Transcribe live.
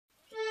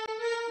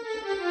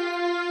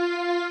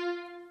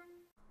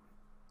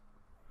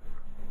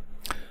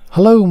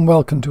Hello and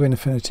welcome to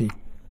Affinity.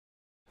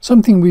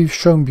 Something we've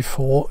shown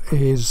before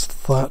is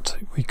that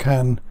we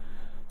can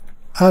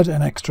add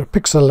an extra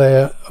pixel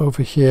layer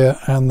over here,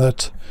 and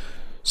that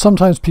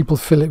sometimes people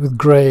fill it with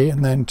grey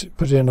and then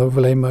put it in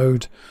overlay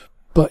mode,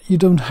 but you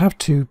don't have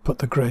to put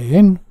the grey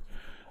in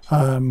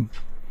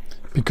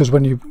because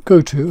when you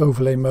go to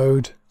overlay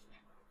mode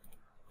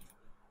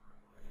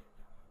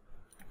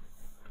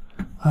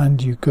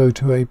and you go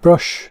to a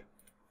brush,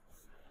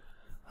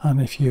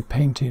 and if you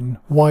paint in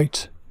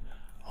white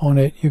on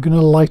it, you're going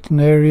to lighten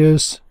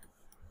areas.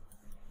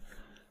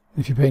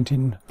 If you paint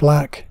in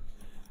black,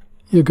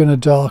 you're going to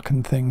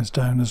darken things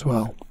down as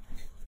well.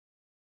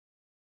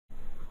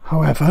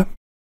 However,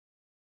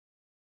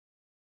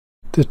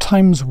 there are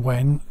times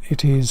when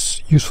it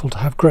is useful to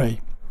have grey,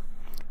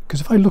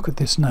 because if I look at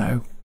this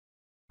now,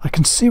 I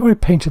can see where I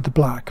painted the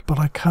black, but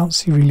I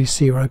can't really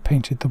see where I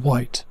painted the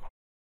white.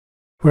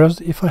 Whereas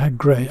if I had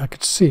grey, I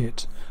could see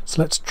it.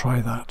 So let's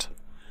try that.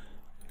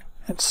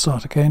 Let's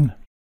start again.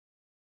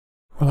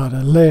 We'll add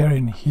a layer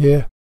in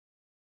here,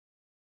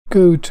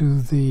 go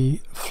to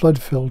the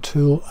flood fill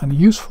tool, and a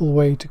useful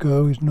way to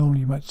go is normally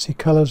you might see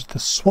colours, the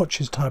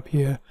swatches tab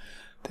here.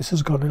 This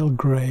has got a little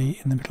grey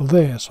in the middle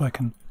there, so I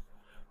can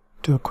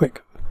do a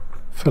quick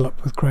fill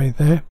up with grey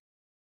there.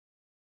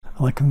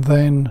 And I can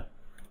then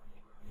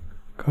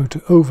go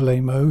to overlay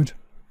mode,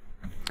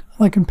 and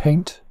I can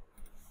paint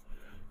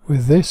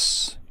with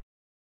this.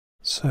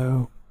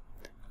 So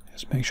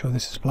let's make sure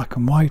this is black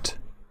and white.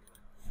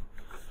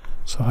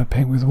 So I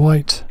paint with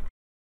white,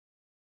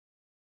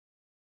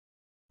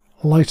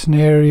 lighten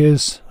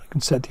areas. I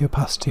can set the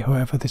opacity,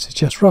 however this is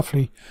just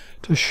roughly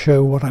to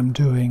show what I'm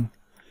doing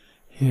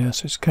here,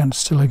 so it's kind of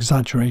still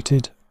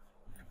exaggerated.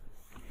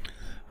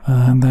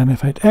 And then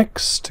if I hit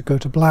X to go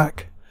to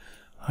black,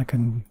 I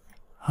can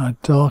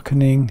add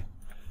darkening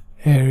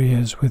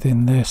areas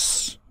within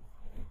this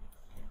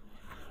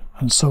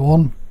and so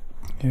on.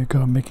 Here we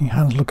go, I'm making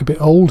hands look a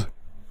bit old.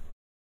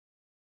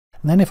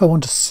 And then if I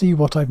want to see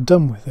what I've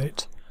done with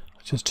it,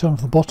 just turn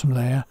off the bottom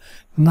layer.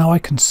 Now I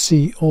can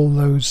see all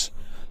those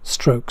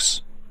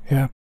strokes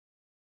here,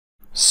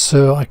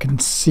 so I can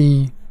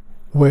see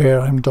where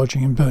I'm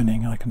dodging and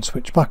burning. I can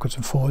switch backwards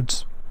and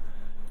forwards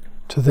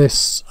to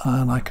this,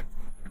 and I can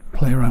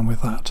play around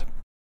with that.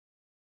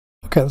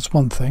 Okay, that's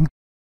one thing.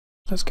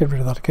 Let's get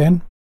rid of that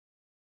again.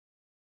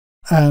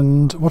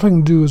 And what I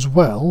can do as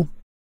well,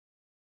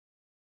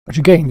 which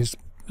again is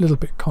a little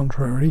bit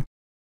contrary,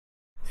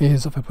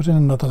 is if I put in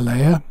another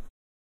layer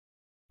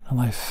and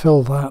I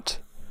fill that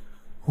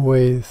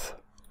with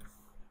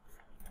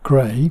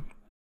grey.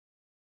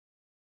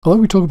 Although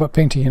we talk about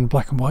painting in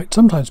black and white,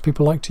 sometimes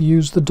people like to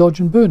use the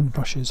dodge and burn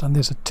brushes, and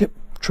there's a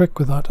trick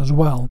with that as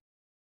well.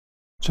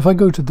 So if I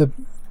go to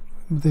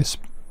this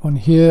one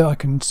here, I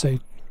can say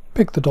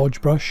pick the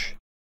dodge brush.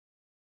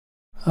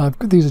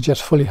 These are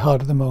just fully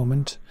hard at the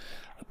moment,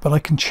 but I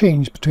can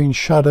change between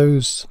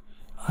shadows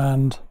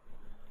and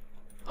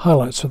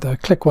highlights. So there,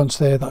 click once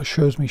there, that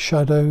shows me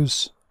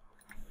shadows.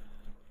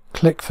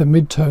 Click for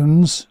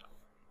midtones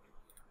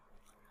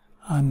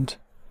and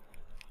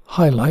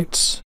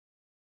highlights.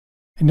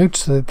 You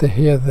notice that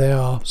here they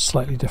are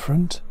slightly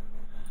different.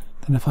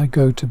 Then if I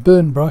go to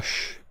burn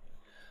brush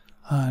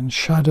and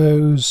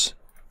shadows,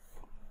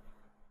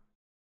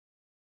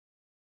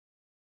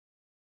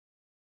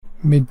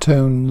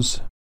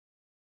 midtones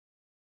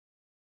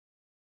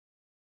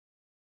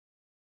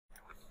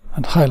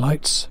and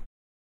highlights,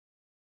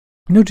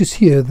 notice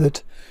here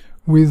that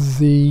with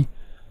the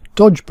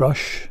dodge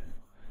brush,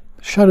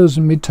 shadows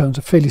and midtones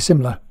are fairly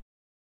similar.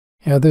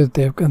 Yeah,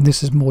 and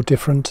this is more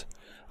different,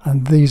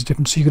 and these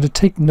different. So you've got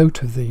to take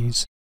note of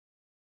these.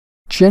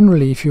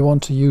 Generally, if you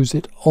want to use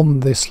it on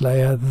this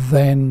layer,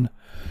 then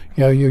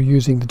you're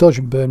using the dodge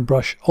and burn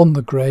brush on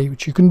the grey,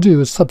 which you can do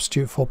as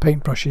substitute for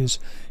paint brushes.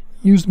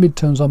 Use the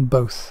midtones on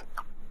both.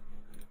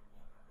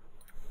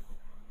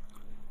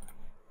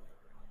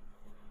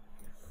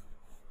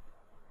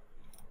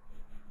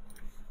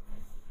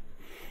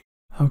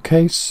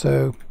 Okay,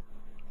 so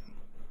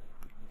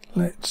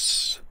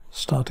let's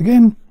start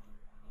again.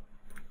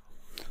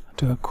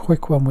 Do a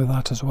quick one with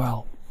that as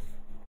well.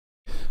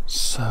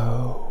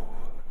 So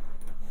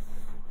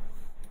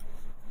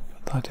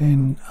put that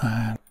in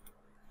and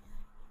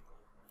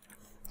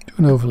do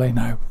an overlay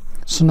now.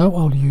 So now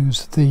I'll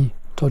use the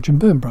dodge and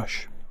burn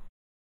brush.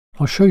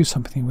 I'll show you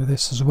something with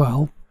this as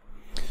well.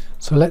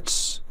 So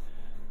let's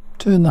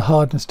turn the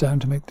hardness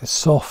down to make this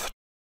soft.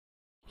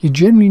 You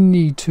generally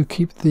need to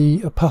keep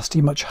the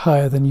opacity much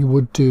higher than you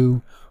would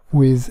do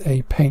with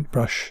a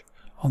paintbrush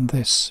on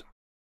this,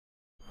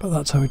 but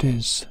that's how it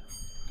is.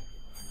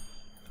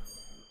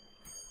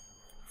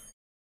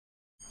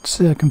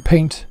 See, I can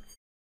paint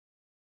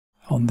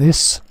on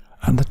this,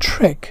 and the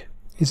trick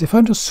is if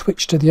I just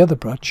switch to the other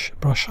brush,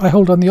 I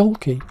hold on the Alt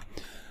key,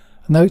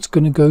 and now it's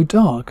going to go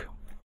dark.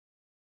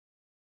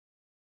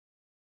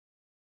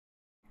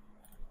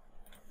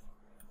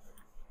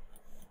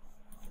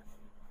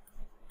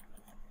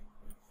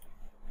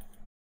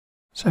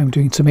 So I'm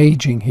doing some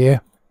aging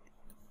here.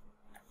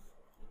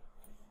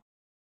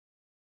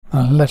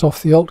 I'll let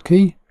off the Alt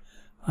key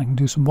I can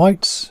do some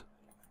whites.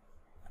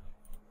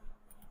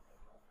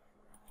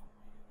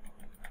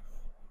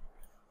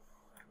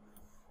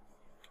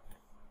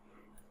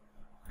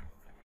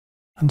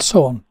 And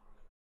so on.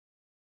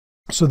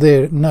 So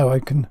there, now I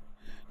can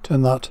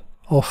turn that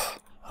off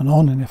and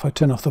on, and if I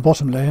turn off the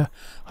bottom layer,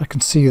 I can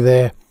see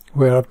there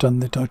where I've done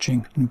the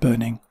dodging and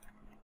burning.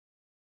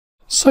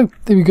 So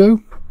there we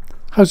go.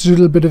 How to do a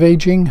little bit of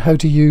aging, how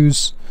to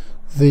use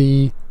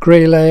the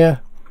grey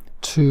layer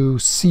to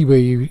see where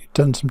you've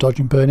done some dodge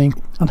and burning,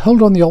 and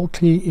hold on the Alt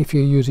key if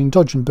you're using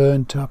dodge and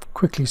burn to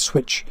quickly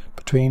switch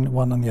between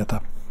one and the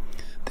other.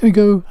 There we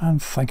go,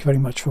 and thank you very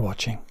much for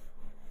watching.